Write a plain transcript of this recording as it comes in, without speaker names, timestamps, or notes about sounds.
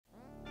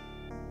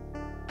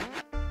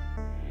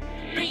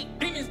Lace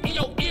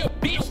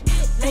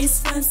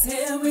fronts,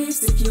 hair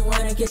weaves, if you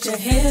wanna get your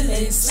hair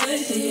laced,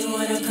 if you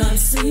wanna come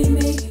see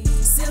me.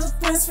 Silk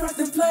press, rock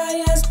the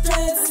fly ass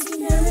dreads, I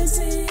can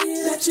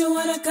guarantee that you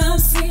wanna come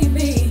see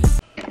me.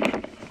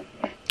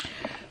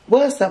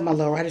 What's up, my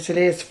little riders?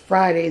 Today is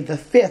Friday the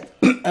 5th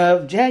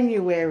of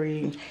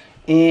January,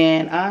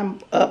 and I'm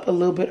up a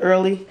little bit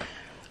early.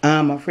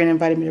 My friend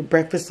invited me to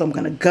breakfast, so I'm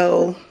gonna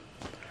go.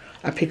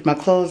 I picked my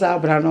clothes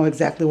out, but I don't know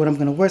exactly what I'm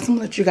gonna wear, so I'm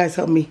gonna let you guys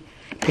help me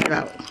pick it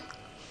out.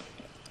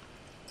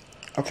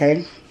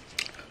 Okay,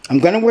 I'm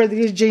gonna wear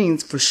these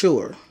jeans for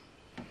sure,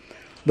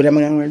 but I'm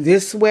gonna wear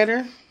this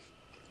sweater,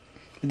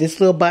 this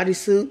little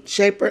bodysuit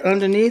shaper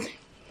underneath,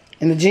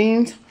 and the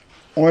jeans,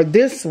 or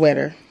this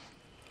sweater,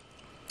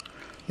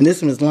 and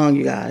this one is long,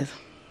 you guys,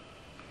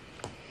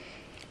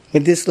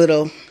 with this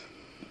little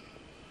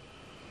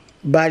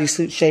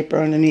bodysuit shaper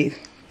underneath.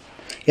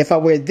 If I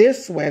wear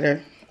this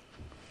sweater,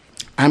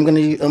 I'm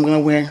gonna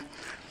wear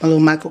my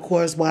little Michael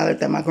Kors wallet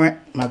that my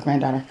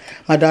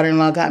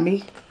daughter-in-law got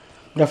me.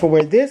 But if I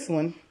wear this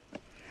one,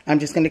 I'm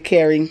just gonna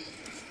carry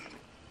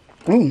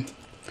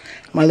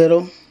my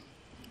little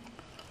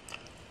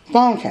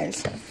phone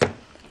case.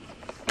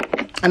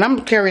 And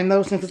I'm carrying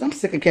those things because I'm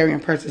sick of carrying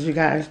purses, you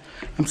guys.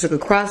 I'm sick of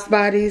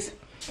crossbodies.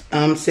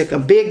 I'm sick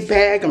of big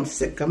bags. I'm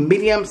sick of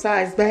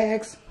medium-sized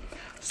bags.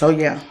 So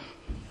yeah,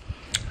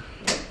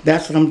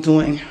 that's what I'm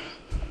doing.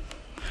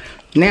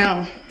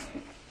 Now,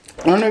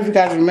 I don't know if you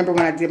guys remember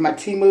when I did my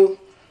Temu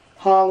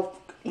haul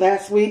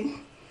last week,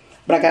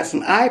 but I got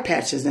some eye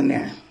patches in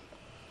there.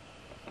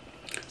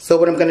 So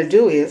what I'm going to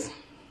do is,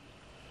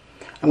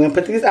 I'm going to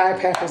put these eye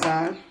patches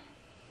on,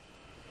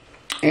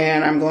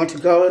 and I'm going to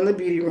go in the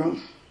beauty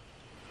room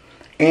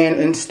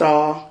and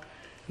install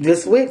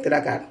this wig that I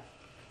got.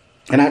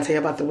 And I'll tell you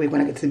about the wig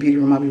when I get to the beauty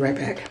room. I'll be right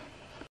back.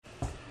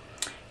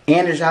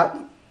 And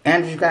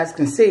as you guys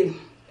can see,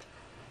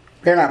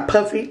 they're not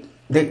puffy.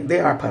 They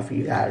are puffy,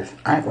 you guys.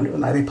 I ain't gonna even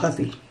lie, they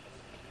puffy.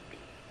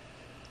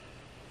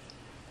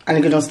 I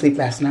didn't get no sleep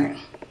last night.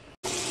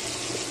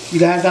 You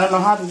guys, I don't know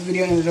how this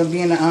video ended up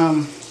being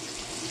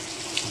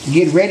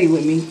get ready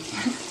with me.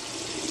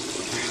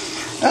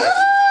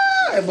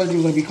 It wasn't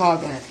even gonna be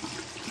called that.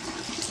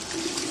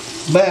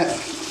 But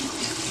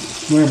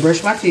I'm gonna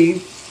brush my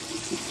teeth,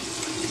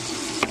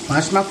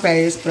 wash my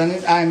face, put on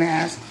this eye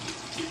mask.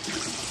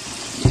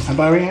 I've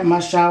already had my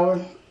shower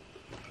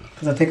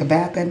because I take a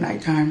bath at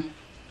nighttime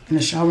and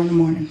a shower in the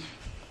morning.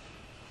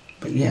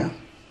 But yeah.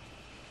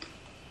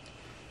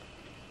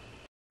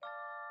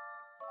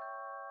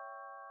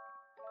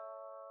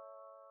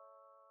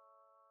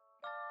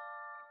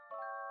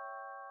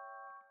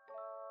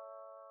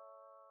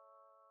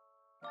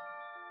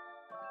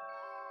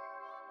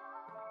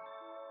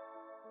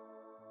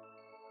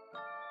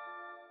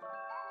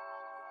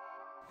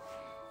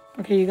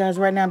 Okay, you guys,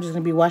 right now I'm just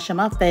going to be washing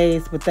my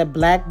face with that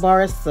black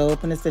bar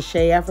soap, and it's the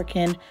Shea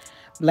African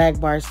black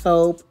bar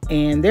soap.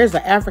 And there's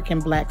an African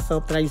black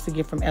soap that I used to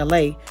get from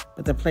LA,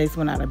 but the place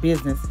went out of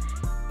business.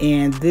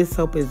 And this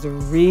soap is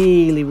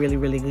really, really,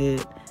 really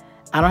good.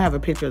 I don't have a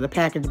picture of the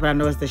package, but I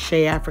know it's the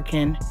Shea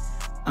African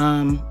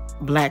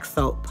black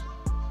soap.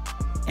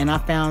 And I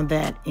found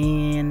that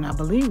in, I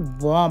believe,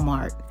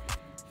 Walmart.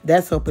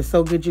 That soap is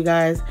so good, you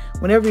guys.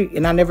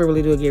 And I never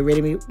really do get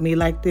ready me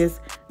like this,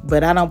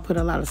 but I don't put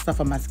a lot of stuff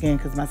on my skin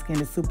because my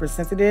skin is super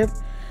sensitive.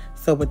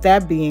 So with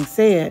that being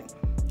said,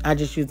 I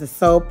just use the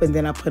soap, and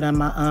then I put on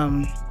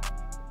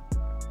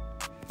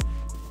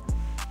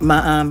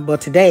well,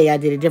 today I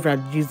did it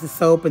different. I used the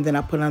soap, and then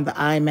I put on the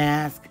eye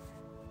mask.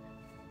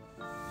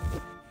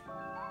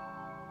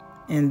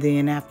 And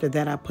then after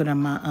that, I put on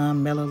my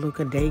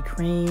Melaleuca Day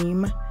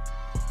Cream.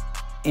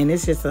 And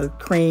it's just a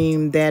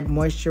cream that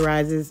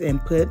moisturizes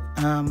and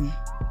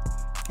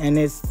and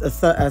it's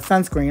a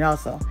sunscreen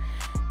also.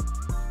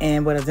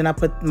 And then I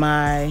put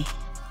my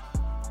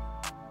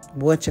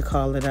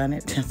whatchamacallit on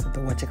it. That's what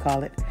the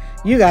whatchamacallit.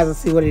 You guys will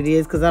see what it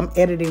is because I'm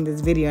editing this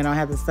video and I don't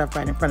have the stuff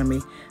right in front of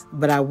me.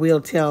 But I will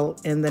tell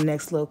in the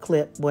next little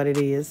clip what it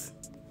is.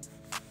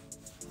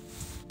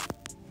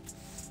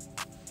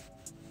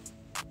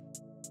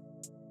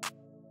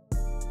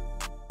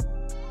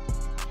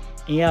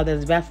 Yeah,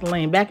 there's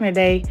Vaseline. Back in the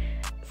day,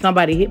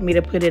 somebody hit me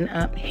to put in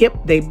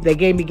they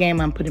gave me game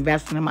on putting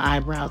Vaseline in my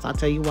eyebrows. I'll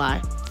tell you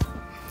why.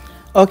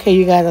 Okay,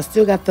 you guys, I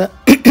still got the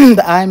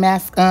the eye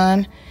mask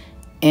on,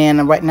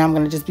 and right now I'm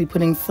gonna just be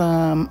putting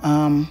some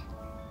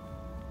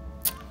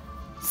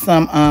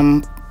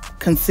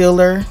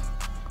concealer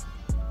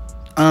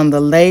on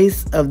the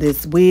lace of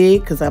this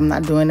wig because I'm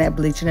not doing that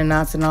bleaching and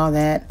knots and all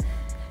that.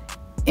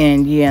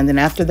 And yeah, and then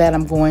after that,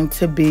 I'm going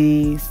to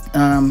be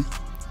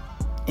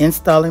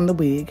installing the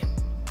wig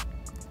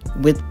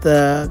with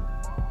the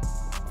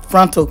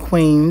Frontal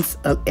Queens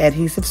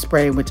adhesive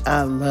spray, which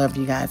I love,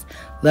 you guys.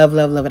 Love,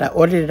 love, love it. I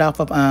ordered it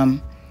off of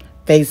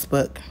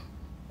Facebook.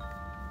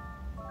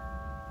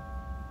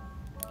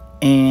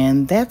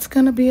 And that's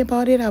going to be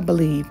about it, I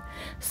believe.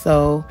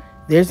 So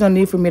there's no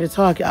need for me to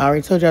talk. I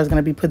already told you I was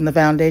going to be putting the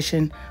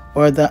foundation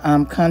or the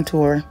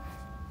contour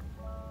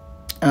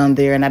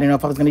there. And I didn't know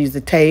if I was going to use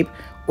the tape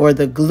or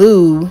the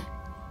glue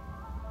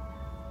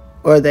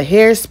or the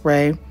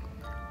hairspray.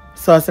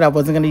 So I said I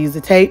wasn't going to use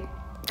the tape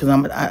because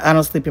I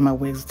don't sleep in my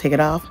wigs. Take it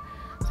off. So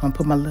I'm going to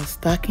put my little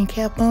stocking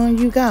cap on,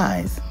 you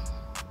guys.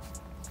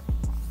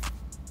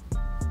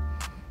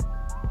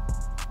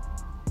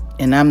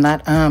 And I'm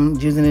not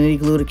using any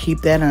glue to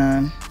keep that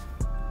on.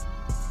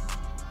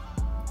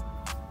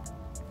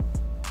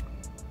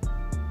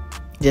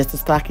 Just a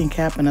stocking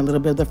cap and a little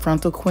bit of the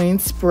Frontal Queen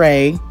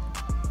spray.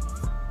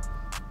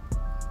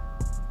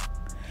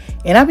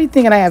 And I be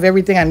thinking I have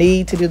everything I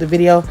need to do the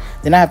video.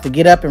 Then I have to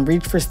get up and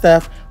reach for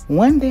stuff.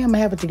 One day I'm going to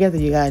have it together,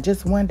 you guys.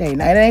 Just one day.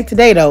 Now, it ain't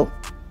today, though.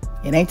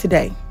 It ain't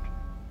today.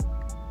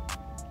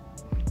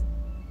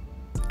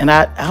 And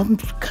I'm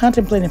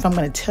contemplating if I'm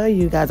going to tell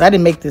you guys. I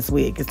didn't make this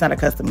wig. It's not a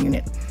custom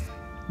unit.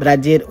 But I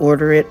did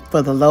order it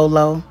for the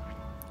Lola.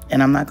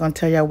 And I'm not going to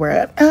tell y'all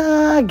where.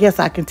 I guess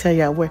I can tell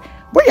y'all where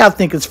y'all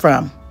think it's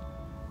from.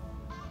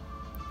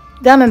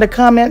 Down in the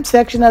comment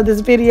section of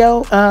this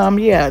video.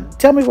 Yeah,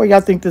 tell me where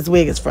y'all think this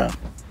wig is from.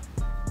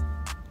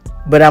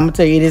 But I'm going to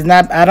tell you, it is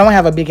not. I don't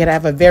have a big head. I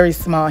have a very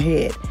small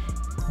head.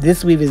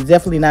 This weave is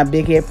definitely not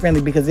big head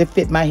friendly because it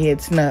fit my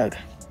head snug.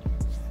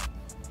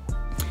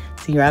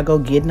 See, here I go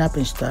getting up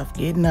and stuff.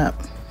 Getting up.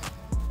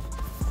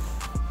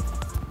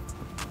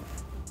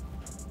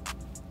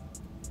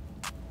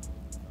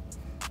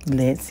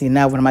 Let's see.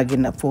 Now what am I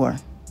getting up for?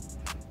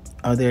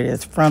 Oh, there it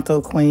is.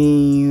 Frontal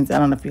Queens. I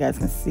don't know if you guys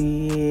can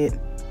see it.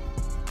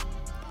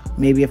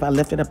 Maybe if I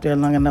lift it up there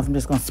long enough, I'm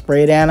just going to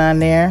spray down on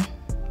there.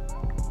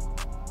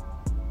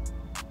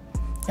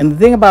 And the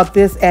thing about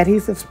this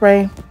adhesive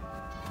spray,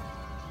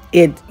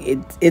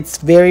 it's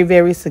very,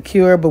 very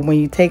secure. But when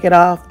you take it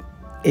off,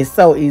 it's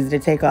so easy to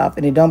take off.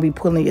 And it don't be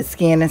pulling your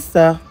skin and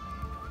stuff.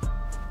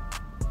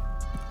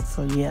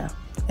 So, yeah.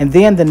 And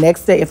then the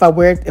next day, if I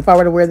were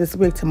to wear this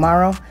wig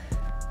tomorrow,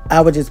 I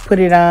would just put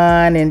it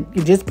on and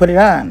you just put it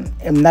on.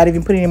 And not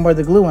even put any more of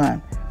the glue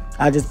on.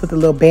 I'll just put the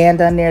little band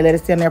on there, let it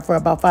stand there for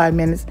about 5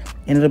 minutes,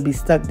 and it'll be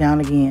stuck down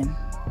again.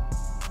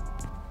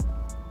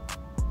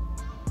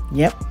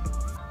 Yep.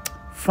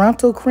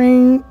 Frontal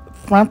Queens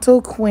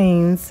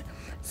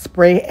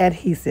spray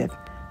adhesive.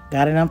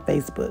 Got it on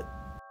Facebook.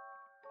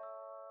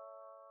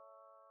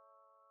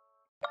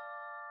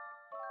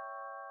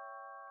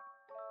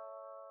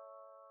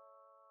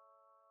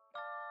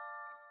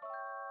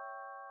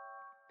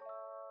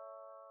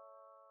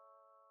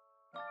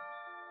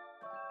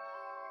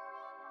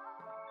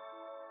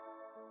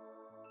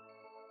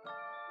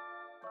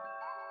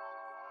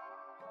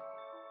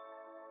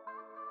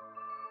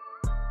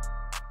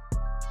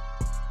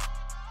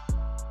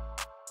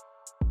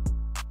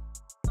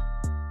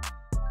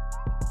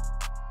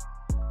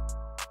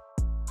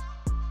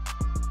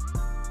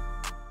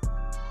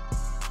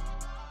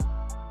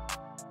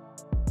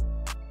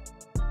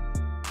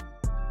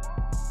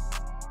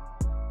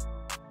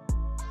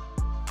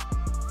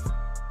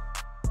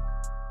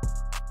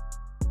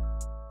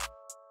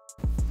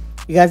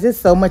 You guys, it's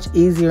so much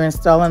easier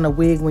installing a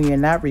wig when you're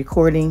not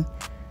recording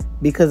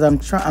because I'm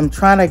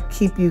trying to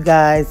keep you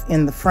guys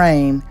in the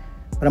frame,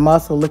 but I'm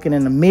also looking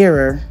in the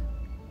mirror.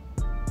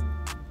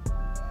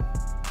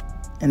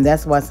 And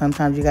that's why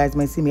sometimes you guys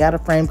may see me out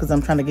of frame because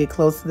I'm trying to get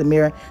close to the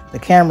mirror. The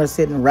camera's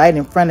sitting right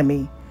in front of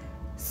me.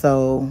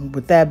 So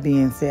with that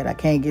being said, I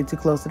can't get too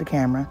close to the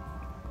camera.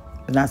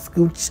 And I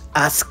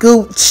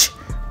scooch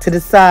to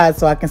the side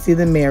so I can see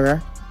the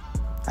mirror.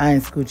 I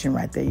ain't scooching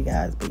right there, you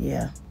guys, but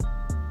yeah.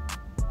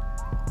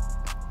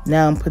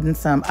 Now I'm putting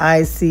some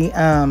icy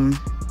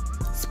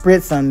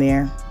spritz on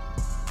there.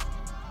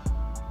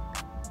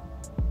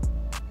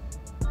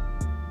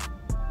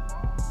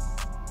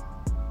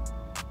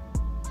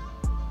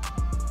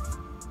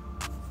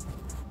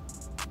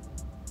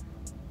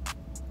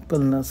 Put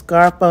a little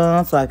scarf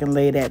on so I can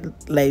lay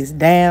that lace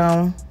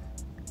down.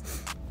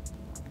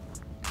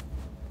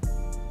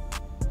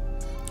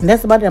 And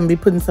that's about it. I'm gonna be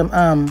putting some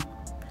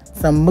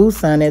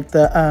mousse on it,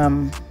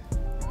 the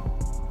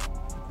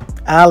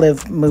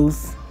olive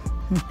mousse.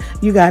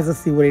 You guys will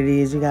see what it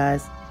is, you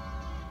guys.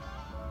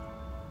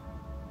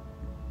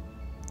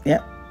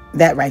 Yep,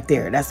 that right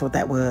there. That's what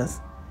that was.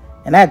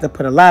 And I had to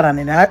put a lot on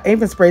it. I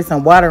even sprayed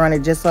some water on it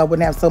just so I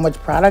wouldn't have so much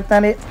product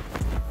on it.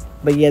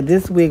 But yeah,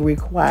 this wig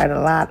required a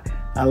lot.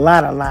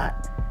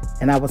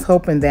 And I was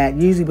hoping that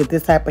usually with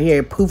this type of hair,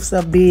 it poofs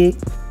up big.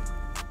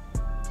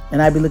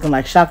 And I'd be looking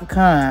like Shaka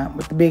Khan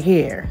with the big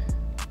hair.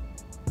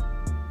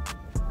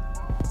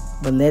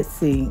 But let's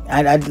see.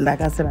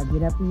 Like I said, I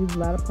did have to use a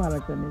lot of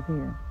product on this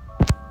hair.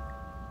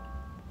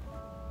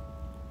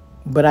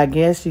 But I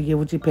guess you get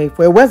what you pay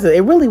for. It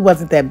really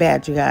wasn't that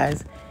bad, you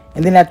guys.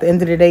 And then at the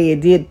end of the day, it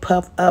did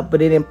puff up,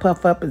 but it didn't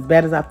puff up as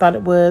bad as I thought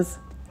it was.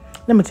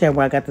 Let me tell you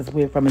where I got this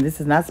wig from, and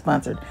this is not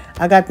sponsored.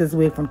 I got this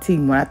wig from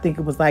Temu. I think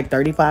it was like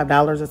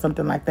 $35 or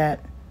something like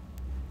that.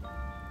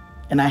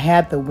 And I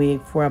had the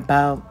wig for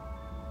about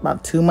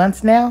 2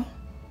 months now.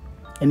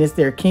 And it's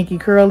their kinky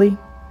curly.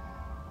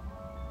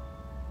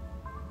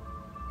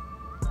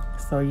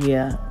 So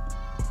yeah,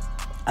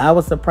 I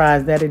was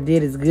surprised that it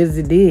did as good as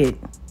it did.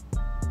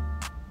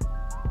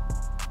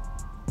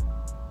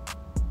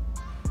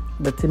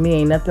 But to me,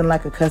 ain't nothing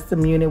like a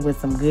custom unit with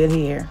some good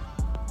hair.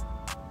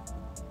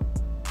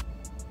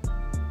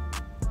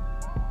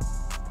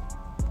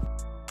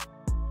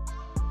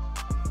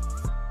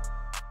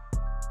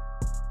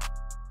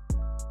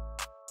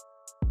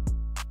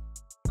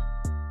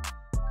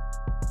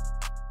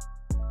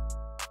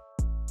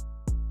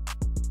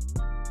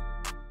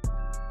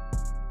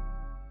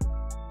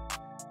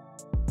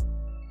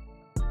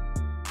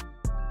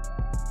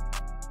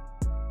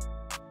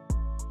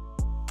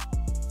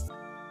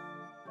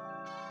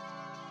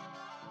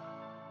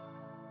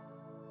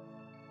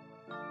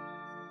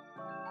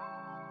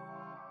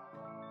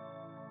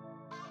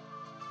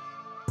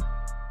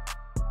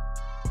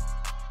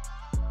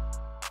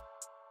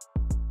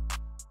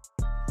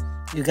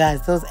 You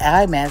guys, those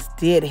eye masks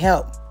did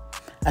help.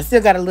 I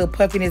still got a little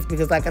puffiness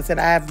because, like I said,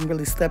 I haven't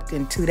really slept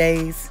in 2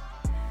 days.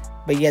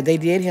 But yeah, they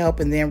did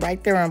help. And then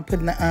right there, I'm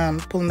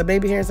pulling the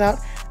baby hairs out.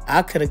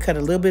 I could have cut a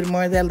little bit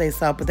more of that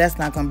lace off, but that's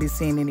not going to be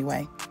seen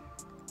anyway.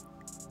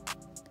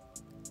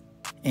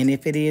 And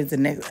if it is, the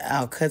next,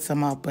 I'll cut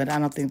some off, but I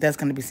don't think that's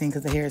going to be seen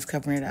because the hair is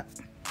covering it up.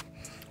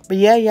 But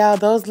yeah, y'all,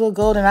 those little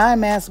golden eye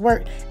masks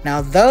work.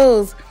 Now,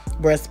 those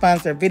were a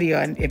sponsored video,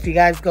 and if you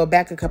guys go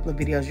back a couple of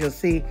videos, you'll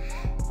see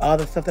all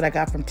the stuff that I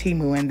got from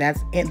Temu, and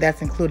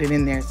that's included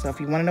in there. So if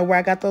you want to know where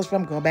I got those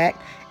from, go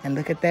back and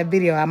look at that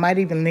video. I might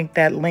even link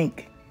the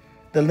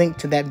link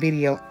to that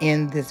video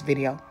in this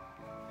video.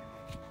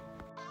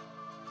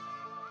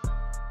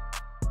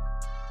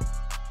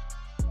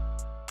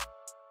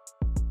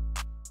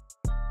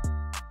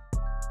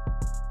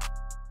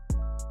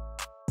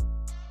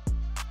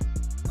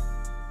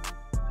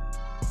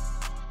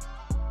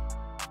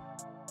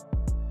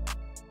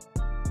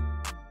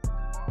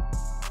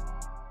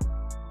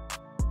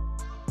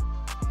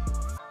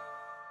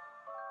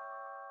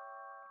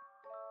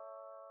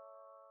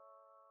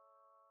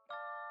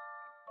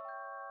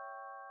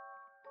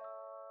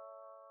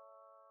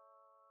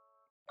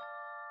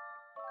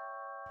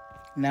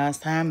 Now it's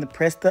time to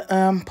press the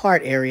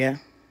part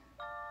area.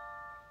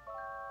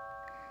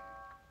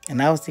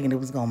 And I was thinking it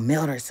was going to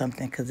melt or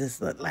something because this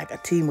looked like a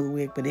Temu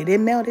wig, but it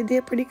didn't melt. It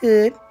did pretty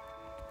good.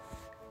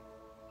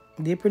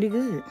 It did pretty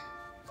good.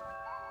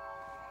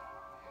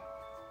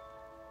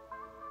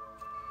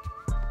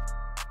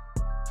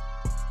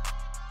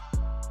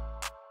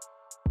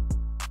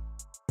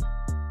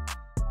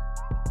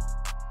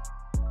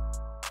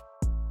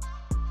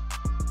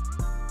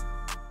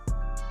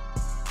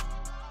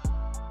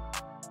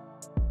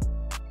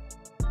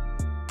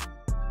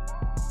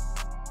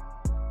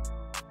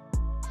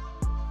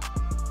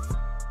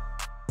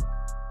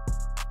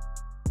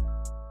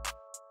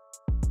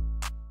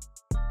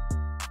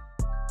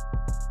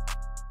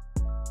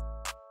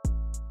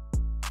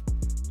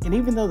 And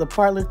even though the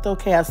part looked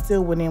okay, I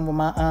still went in with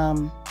my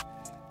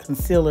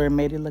concealer and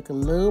made it look a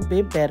little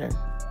bit better.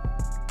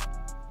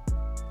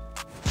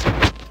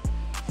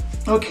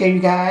 Okay, you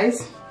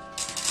guys.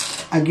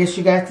 I guess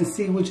you guys can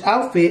see which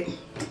outfit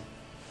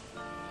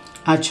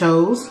I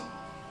chose.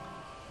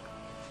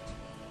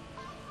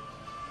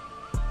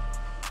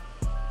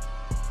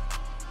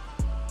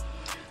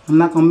 I'm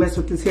not gonna mess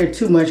with this hair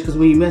too much because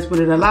when you mess with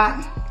it a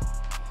lot,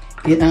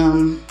 it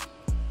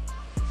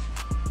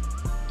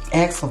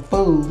acts a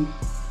fool.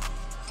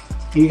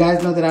 You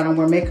guys know that I don't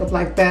wear makeup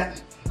like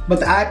that, but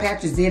the eye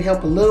patches did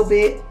help a little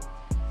bit.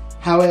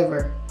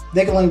 However,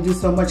 they can only do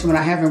so much when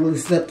I haven't really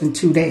slept in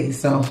 2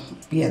 days. So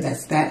yeah,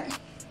 that's that.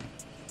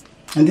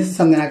 And this is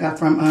something I got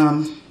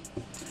from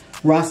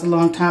Ross a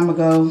long time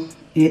ago.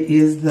 It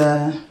is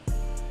the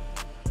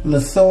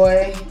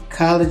Soy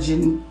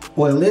Collagen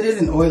Oil. It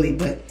isn't oily,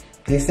 but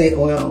they say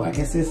oil. I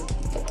guess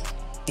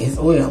it's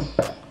oil.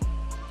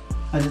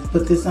 I just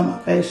put this on my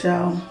face,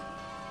 y'all.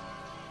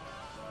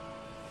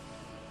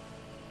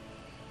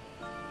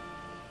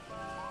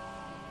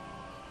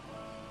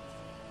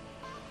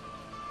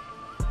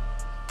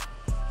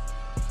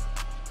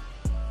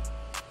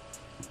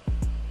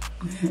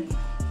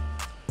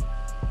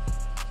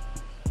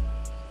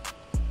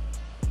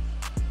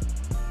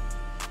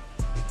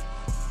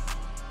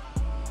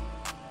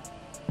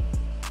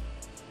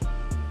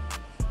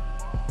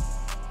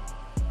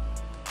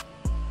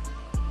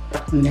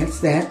 And that's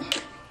that.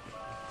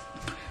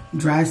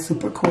 Dries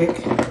super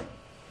quick.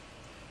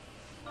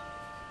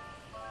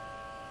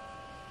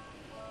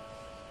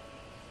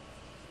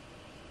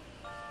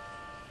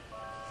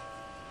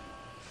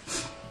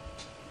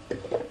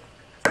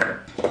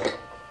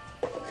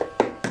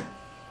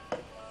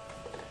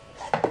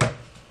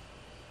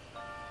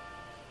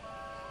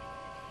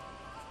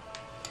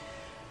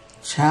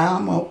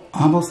 Child, I'm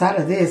almost out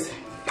of this.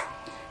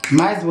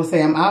 Might as well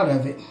say I'm out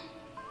of it.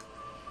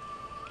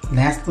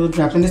 Last little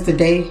drops. And this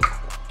today,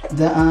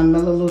 the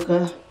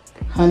Melaleuca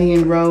Honey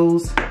and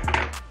Rose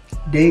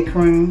Day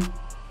Cream.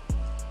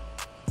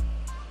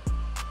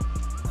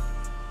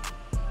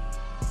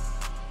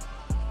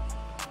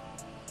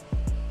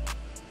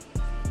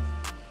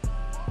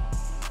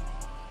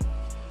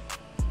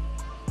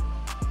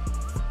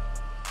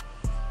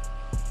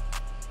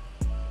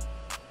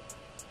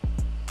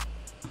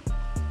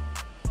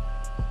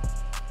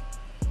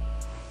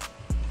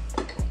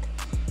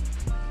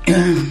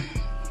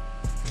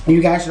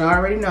 You guys should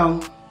already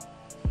know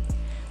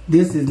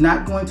this is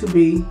not going to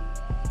be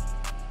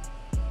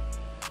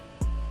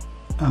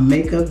a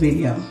makeup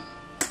video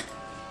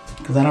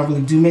because I don't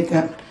really do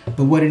makeup.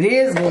 But what it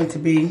is going to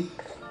be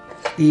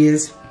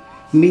is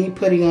me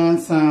putting on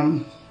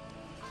some,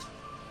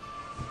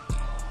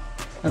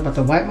 I'm about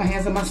to wipe my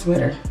hands on my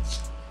sweater,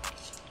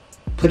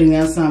 putting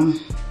on some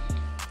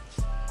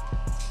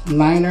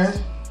liner,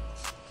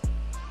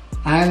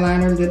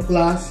 eyeliner, lip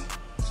gloss,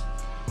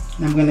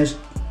 and I'm gonna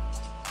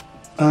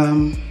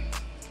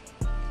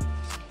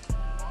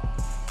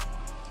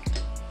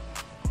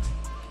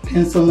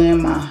pencil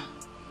in my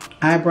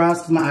eyebrows,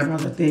 because my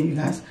eyebrows are thin, you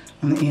guys.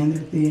 On the end,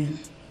 they're thin.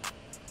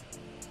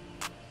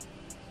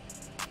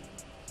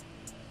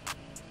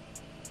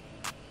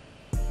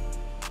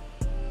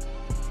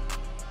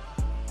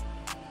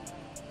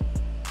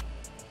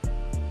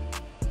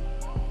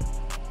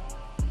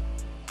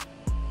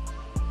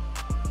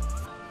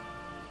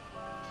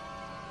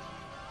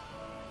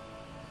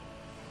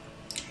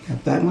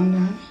 Got that one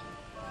done.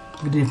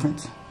 Look at the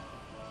difference.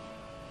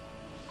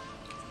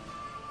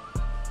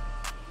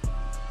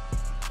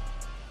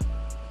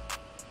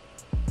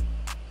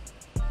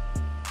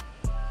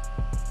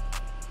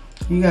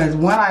 You guys,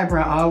 one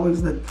eyebrow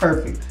always look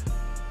perfect.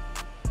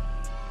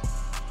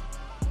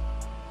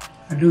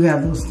 I do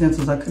have those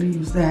stencils. I could have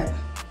used that.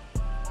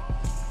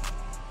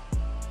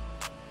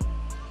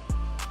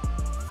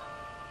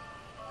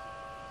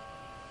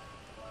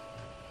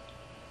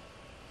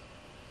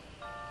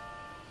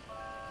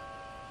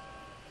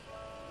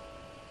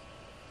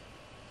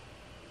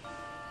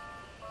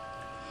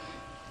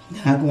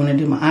 Then I'm going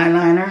to do my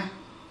eyeliner.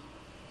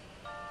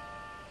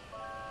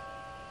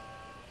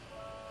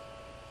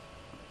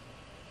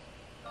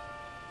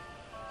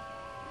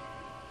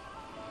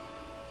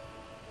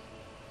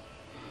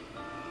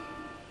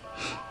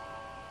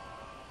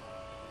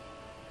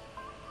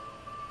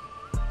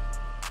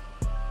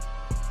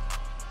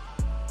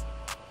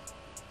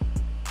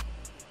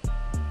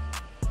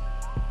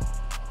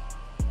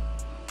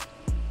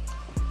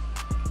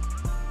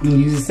 I'm going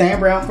to use the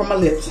same brown for my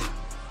lips.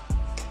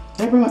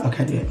 Everyone,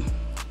 okay, good.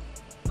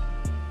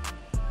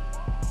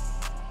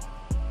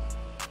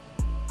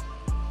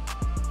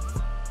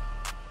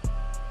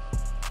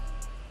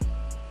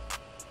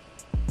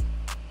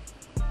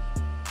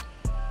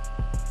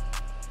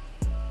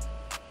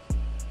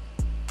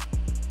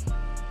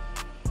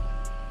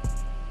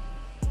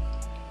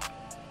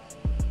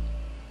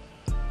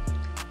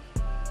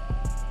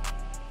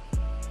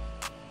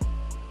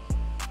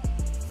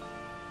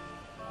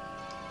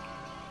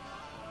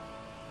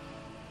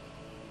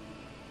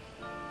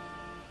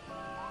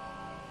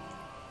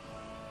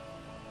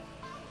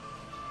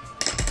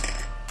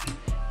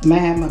 I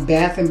have my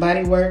Bath and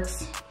Body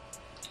Works,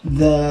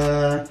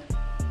 the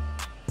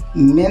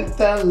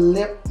Mentha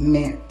Lip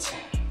Mint.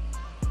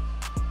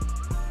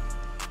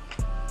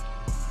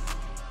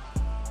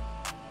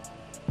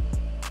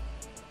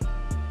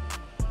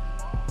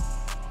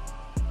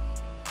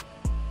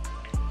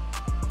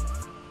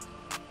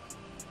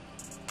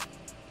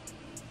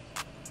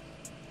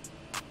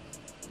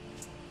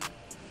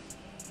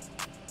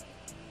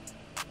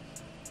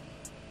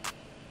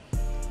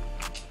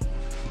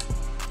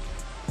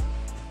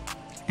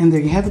 And there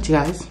you have it, you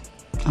guys.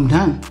 I'm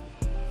done.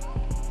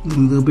 A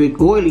little bit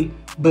oily,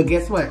 but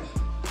guess what?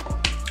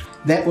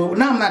 That will,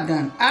 no, I'm not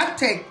done. I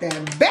take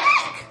that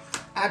back.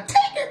 I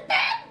take it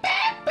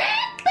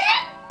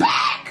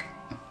back.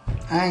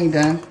 I ain't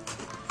done.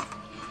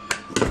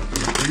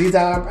 These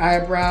are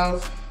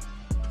eyebrows.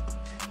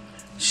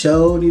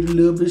 Sure need a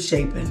little bit of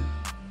shaping.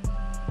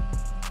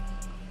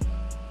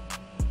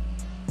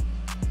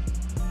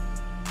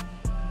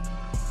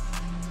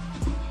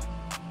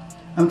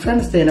 I'm trying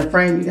to stay in a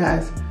frame, you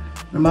guys.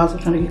 I'm also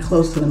trying to get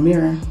close to the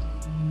mirror.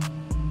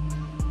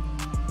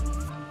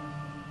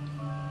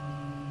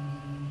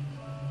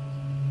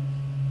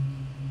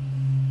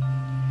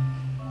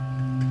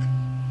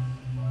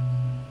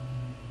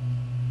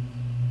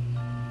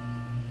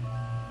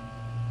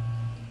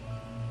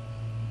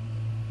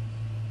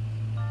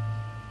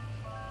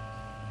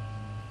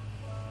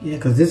 Yeah,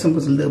 because this one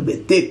was a little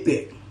bit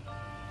thick.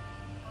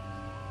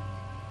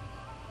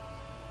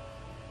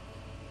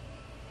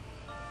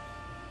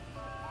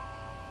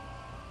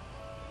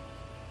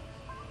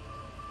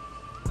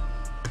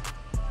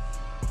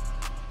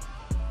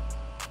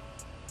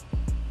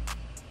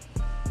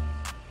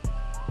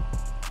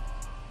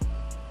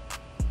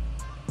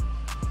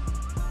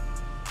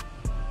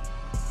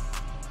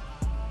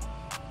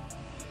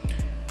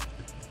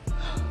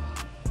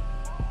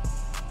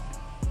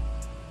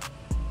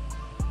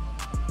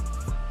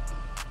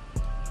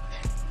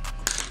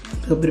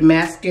 A little bit of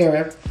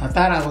mascara. I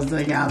thought I was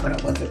done, y'all, but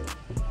I wasn't.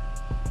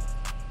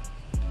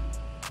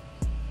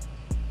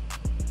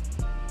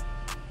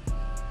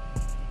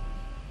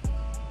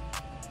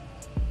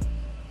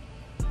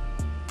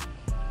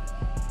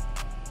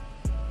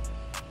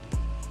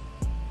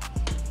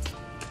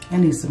 I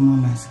need some more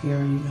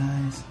mascara, you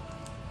guys.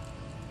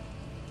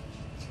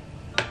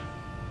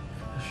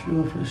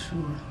 For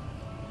sure.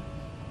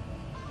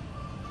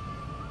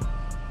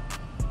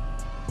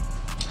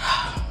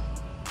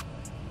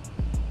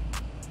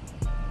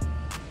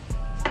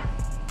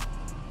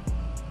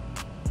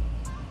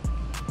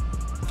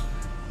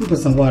 me put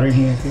some water in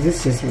here because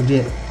this is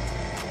ridiculous.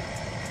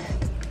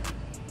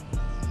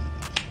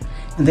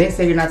 And they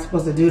say you're not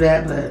supposed to do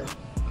that, but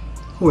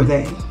who are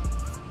they?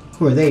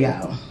 Who are they,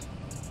 y'all?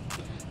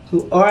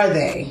 Who are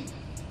they?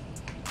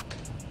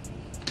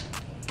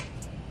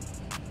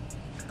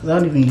 Because I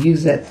don't even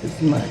use that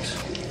as much.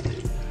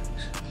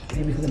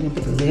 Maybe because I didn't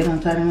put the lid on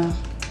tight enough.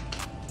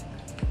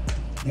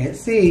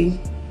 Let's see.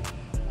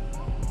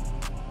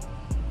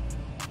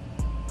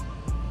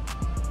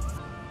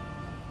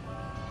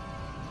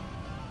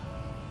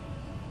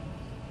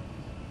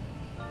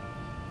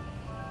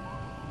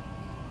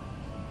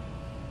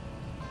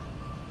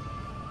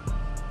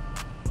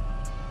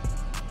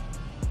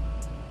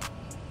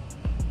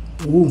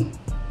 Ooh.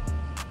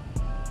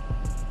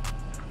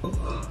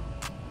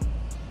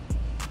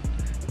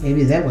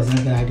 Maybe that wasn't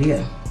a good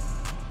idea.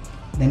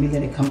 Let me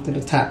let it come through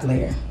the top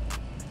layer.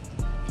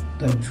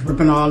 They're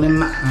dripping all in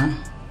my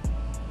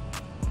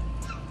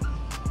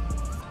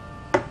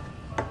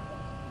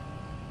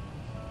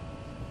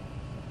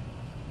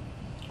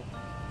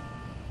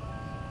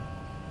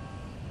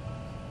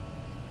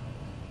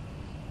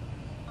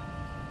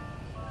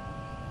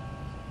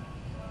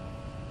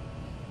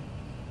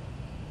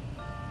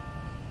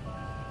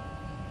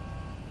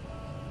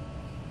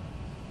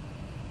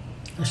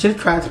I should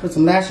have tried to put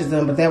some lashes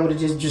on, but that would have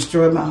just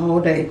destroyed my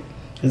whole day.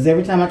 Because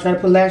every time I try to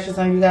put lashes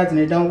on you guys and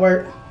it don't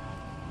work,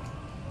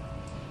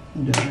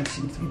 the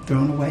lashes get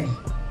thrown away.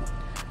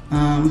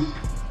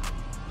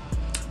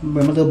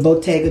 Bring my little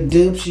Bottega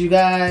dupes, you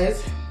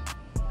guys.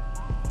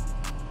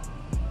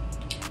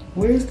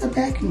 Where's the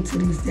backing to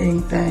these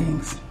dang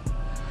things?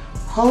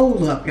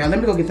 Hold up, y'all. Let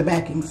me go get the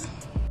backings.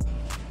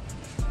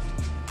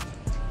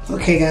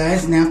 Okay,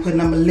 guys. Now I'm putting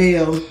on my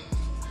little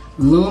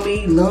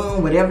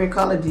Loom, whatever you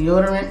call it,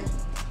 deodorant.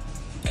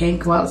 Can't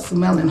go out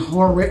smelling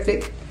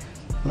horrific.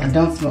 Well, I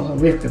don't smell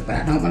horrific, but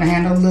I don't want to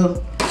have no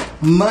little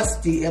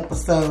musty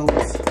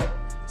episodes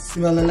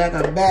smelling like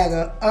a bag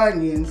of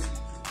onions.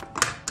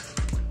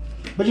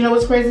 But you know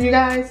what's crazy, you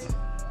guys?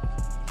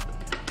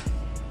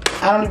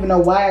 I don't even know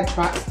why I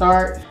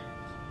start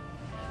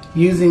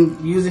using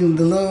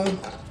the Loom,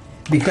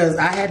 because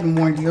I hadn't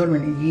worn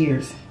deodorant in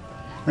years.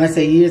 When I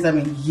say years, I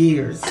mean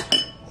years.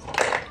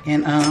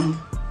 And I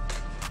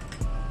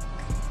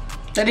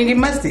didn't get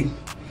musty.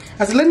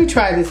 I said, let me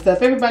try this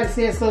stuff. Everybody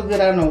says it's so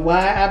good. I don't know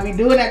why. I be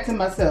doing that to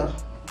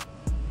myself.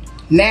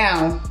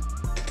 Now,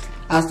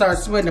 I start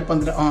sweating up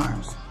under the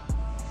arms.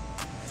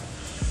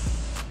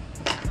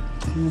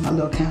 My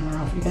little camera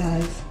off, you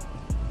guys.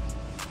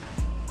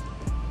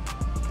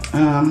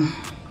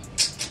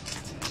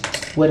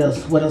 What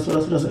else?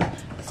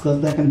 This goes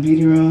back in the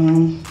beauty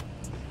room.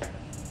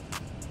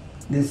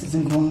 This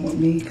isn't going with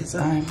me because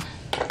I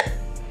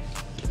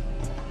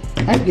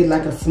get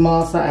like a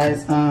small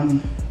size,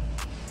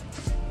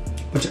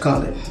 what you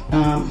call it,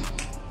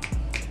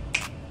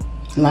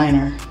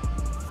 liner.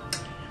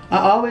 I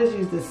always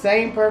use the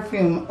same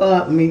perfume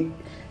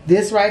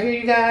this right here,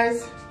 you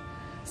guys,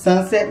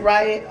 Sunset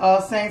Riot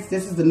All Saints.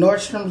 This is the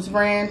Nordstrom's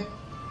brand.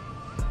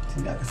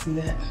 See if y'all can see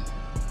that.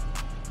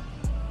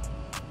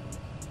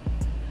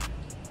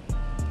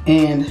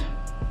 And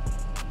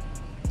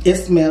it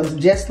smells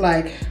just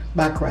like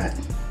Baccarat.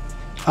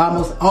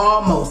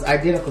 Almost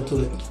identical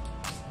to it.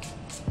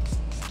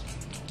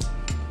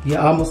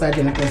 Yeah, almost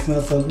identical. It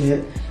smells so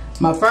good.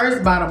 My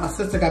first bottle, my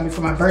sister got me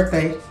for my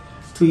birthday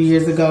 2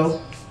 years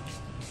ago.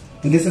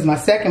 And this is my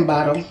second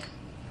bottle.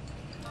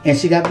 And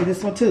she got me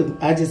this one too.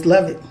 I just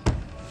love it.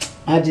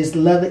 I just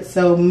love it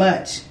so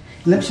much.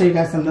 Let me show you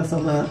guys something else I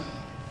love.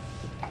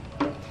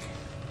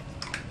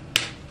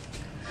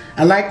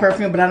 I like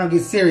perfume, but I don't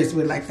get serious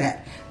with it like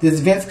that. This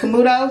Vince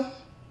Camuto.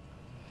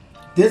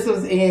 This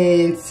was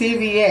in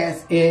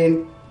CVS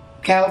in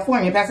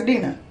California,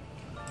 Pasadena.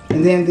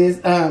 And then this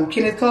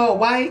Kenneth Cole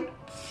White.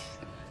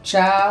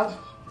 Child.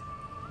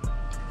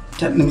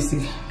 Let me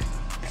see.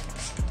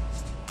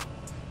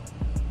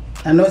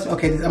 I know it's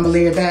okay. I'm gonna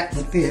layer that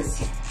with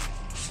this.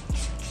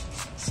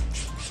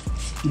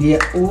 Yeah.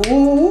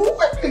 Ooh,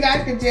 you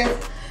guys can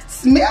just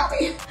smell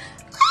me.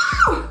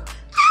 Ooh,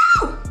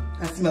 ooh.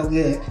 I smell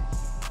good.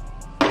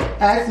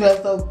 I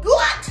smell so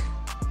good.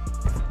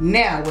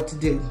 Now what to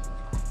do?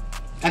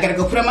 I gotta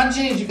go put on my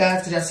jeans, you guys,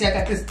 because y'all see I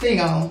got this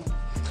thing on.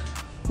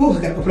 Ooh,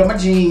 I gotta go put on my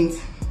jeans.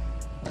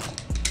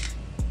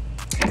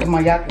 Put my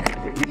yacht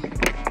with me,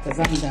 because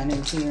I'm down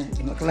in here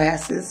in my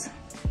glasses.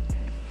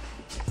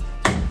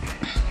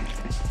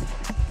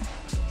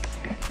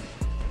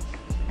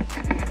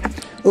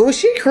 Ooh,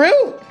 she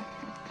crude.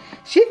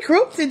 She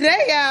crude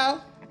today,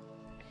 y'all.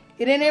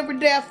 It ain't every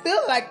day I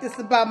feel like this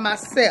about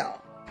myself.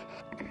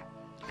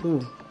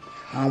 Ooh,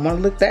 I don't want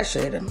to look that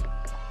shade of me.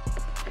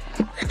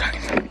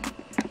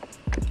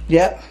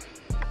 Yep.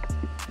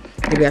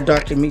 Maybe I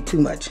darkened me too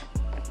much.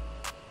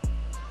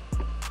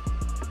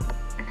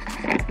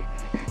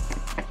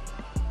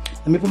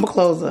 Let me put my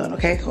clothes on,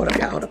 okay? Hold up,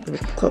 y'all. Hold up.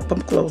 Let me put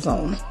my clothes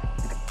on.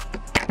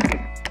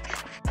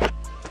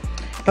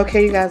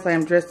 Okay, you guys, I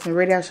am dressed and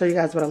ready. I'll show you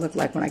guys what I look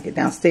like when I get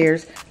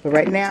downstairs. But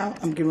right now,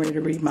 I'm getting ready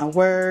to read my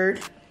word.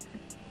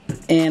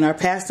 And our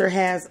pastor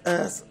has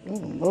us, oh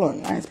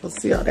Lord, I ain't supposed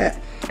to see all that.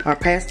 Our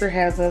pastor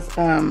has us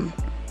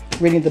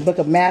reading the book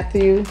of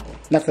Matthew.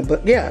 Not the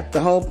book, yeah, the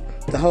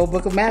whole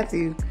book of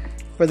Matthew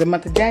for the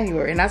month of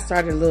January. And I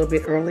started a little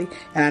bit early,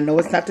 and I know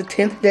it's not the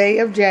 10th day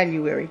of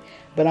January,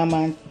 but I'm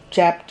on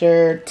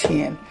chapter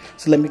 10.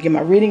 So let me get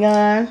my reading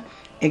on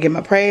and get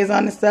my praise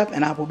on and stuff,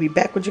 and I will be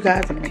back with you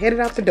guys. I'm headed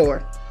out the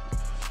door.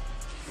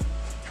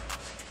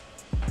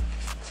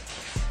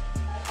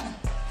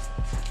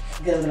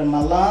 Get a little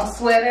my long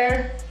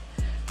sweater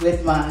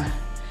with my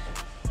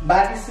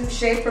bodysuit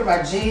shaper,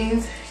 my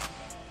jeans,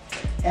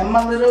 and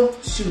my little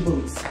shoe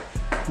boots.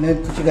 Let me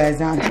put you guys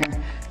down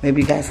here.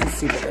 Maybe you guys can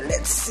see better.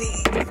 Let's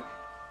see.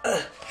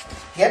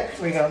 Yep,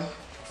 here we go.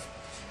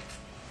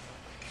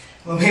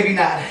 Well, maybe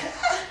not.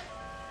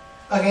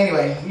 Okay,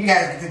 anyway, you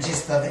guys get the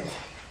gist of it.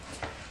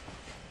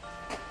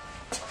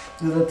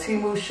 Little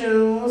Temu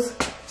shoes.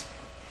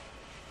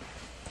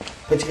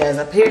 Put you guys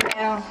up here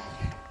now.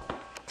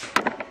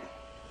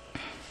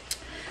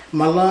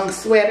 My long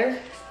sweater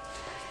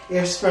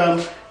is from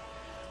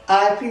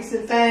Eyepiece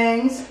and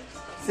Things,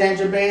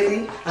 Sandra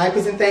Bailey.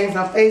 Eyepiece and Things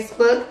on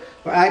Facebook,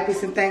 or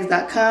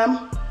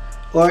eyepieceandthings.com,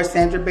 or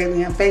Sandra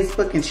Bailey on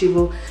Facebook, and she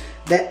will,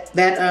 that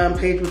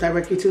page will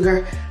direct you to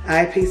her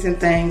Eyepiece and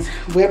Things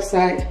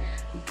website.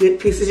 Good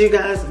pieces, you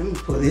guys. Let me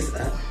pull this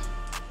up.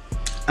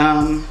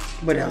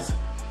 What else?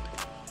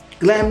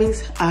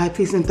 Glammies,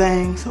 Eyepiece and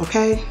Things,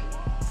 okay?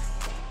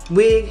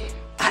 Wig.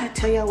 I didn't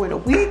tell y'all where the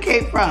wig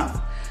came from.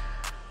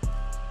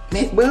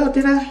 Well,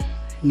 did I?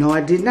 No,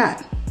 I did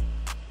not.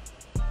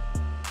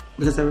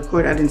 Because I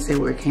recorded, I didn't say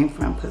where it came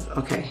from. Because,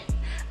 okay,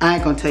 I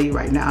ain't gonna tell you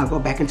right now. I'll go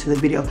back into the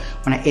video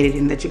when I edit it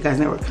and let you guys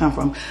know where it come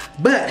from.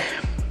 But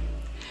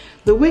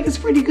the wig is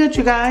pretty good,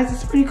 you guys.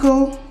 It's pretty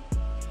cool.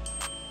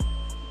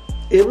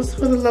 It was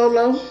for the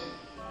Lola.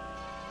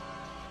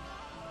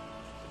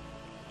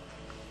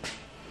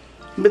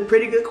 But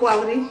pretty good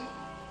quality.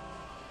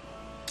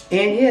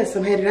 And yes,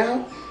 I'm headed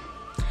out.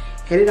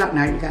 Headed out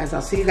now, you guys.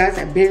 I'll see you guys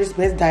at Beer's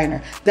Best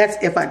Diner.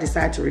 That's if I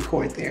decide to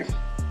record there.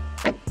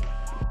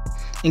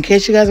 In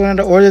case you guys wanted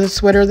to order the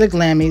sweater or the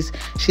glammies,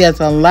 she has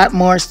a lot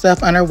more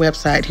stuff on her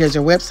website. Here's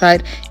her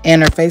website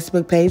and her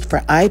Facebook page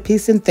for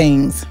Eyepiece and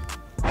Things.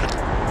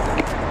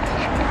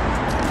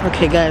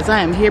 Okay, guys,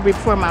 I am here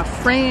before my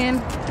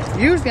friend.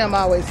 Usually I'm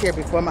always here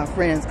before my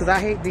friends because I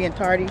hate being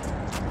tardy.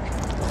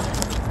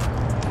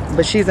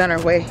 But she's on her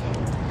way.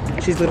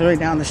 She's literally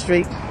down the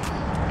street.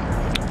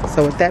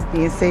 So with that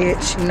being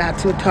said, she's not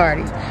too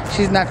tardy.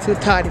 She's not too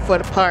tardy for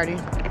the party.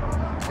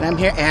 And I'm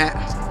here at,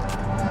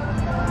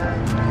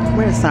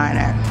 where's the sign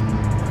at?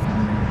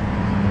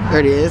 There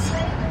it is.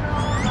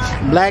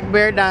 Black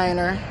Bear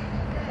Diner.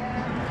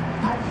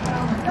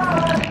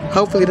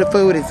 Hopefully the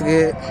food is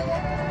good.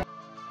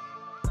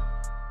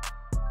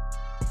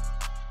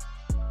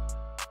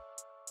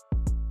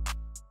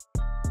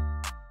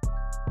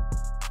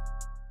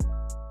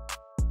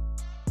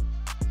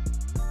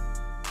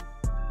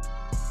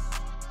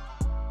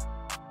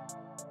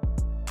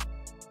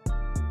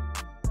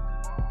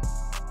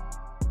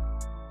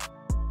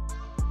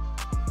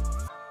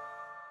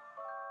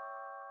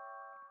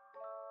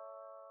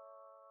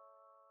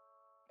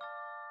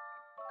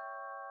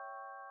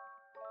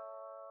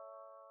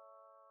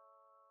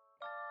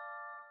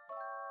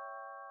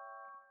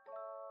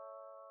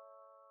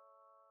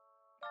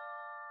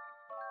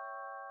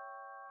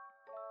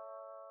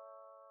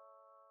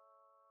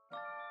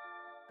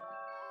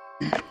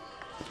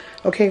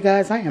 Okay,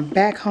 guys, I am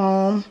back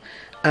home.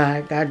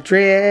 I got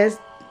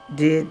dressed,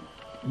 did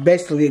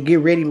basically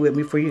get ready with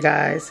me for you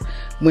guys.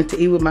 Went to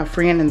eat with my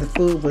friend, and the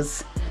food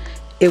was,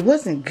 it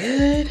wasn't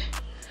good,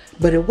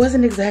 but it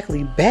wasn't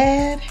exactly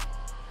bad.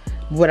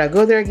 Would I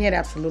go there again?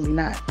 Absolutely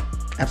not.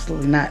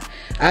 Absolutely not.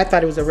 I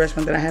thought it was a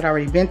restaurant that I had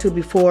already been to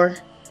before,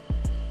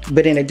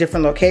 but in a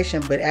different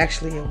location, but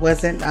actually it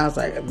wasn't. I was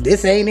like,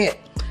 this ain't it.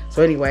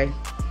 So anyway,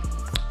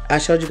 I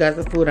showed you guys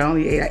the food. I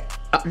only ate,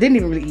 I didn't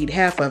even really eat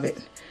half of it.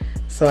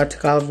 So I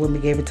took all of it with me,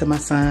 gave it to my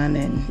son,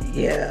 and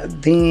yeah,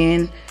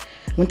 then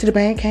went to the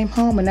bank, came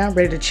home, and now I'm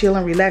ready to chill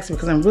and relax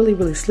because I'm really,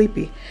 really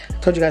sleepy. I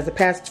told you guys the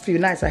past few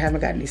nights I haven't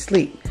gotten any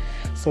sleep.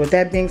 So with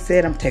that being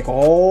said, I'm taking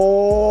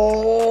all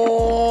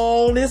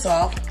this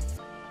off.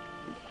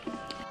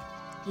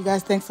 You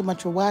guys, thanks so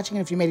much for watching.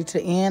 If you made it to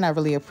the end, I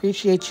really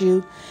appreciate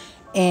you.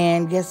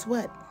 And guess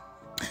what?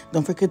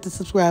 Don't forget to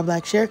subscribe,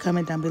 like, share,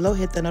 comment down below.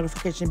 Hit the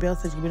notification bell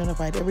so you can be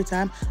notified every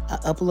time I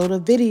upload a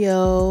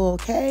video,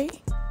 okay?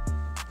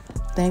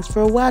 Thanks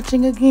for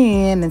watching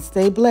again, and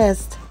stay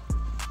blessed.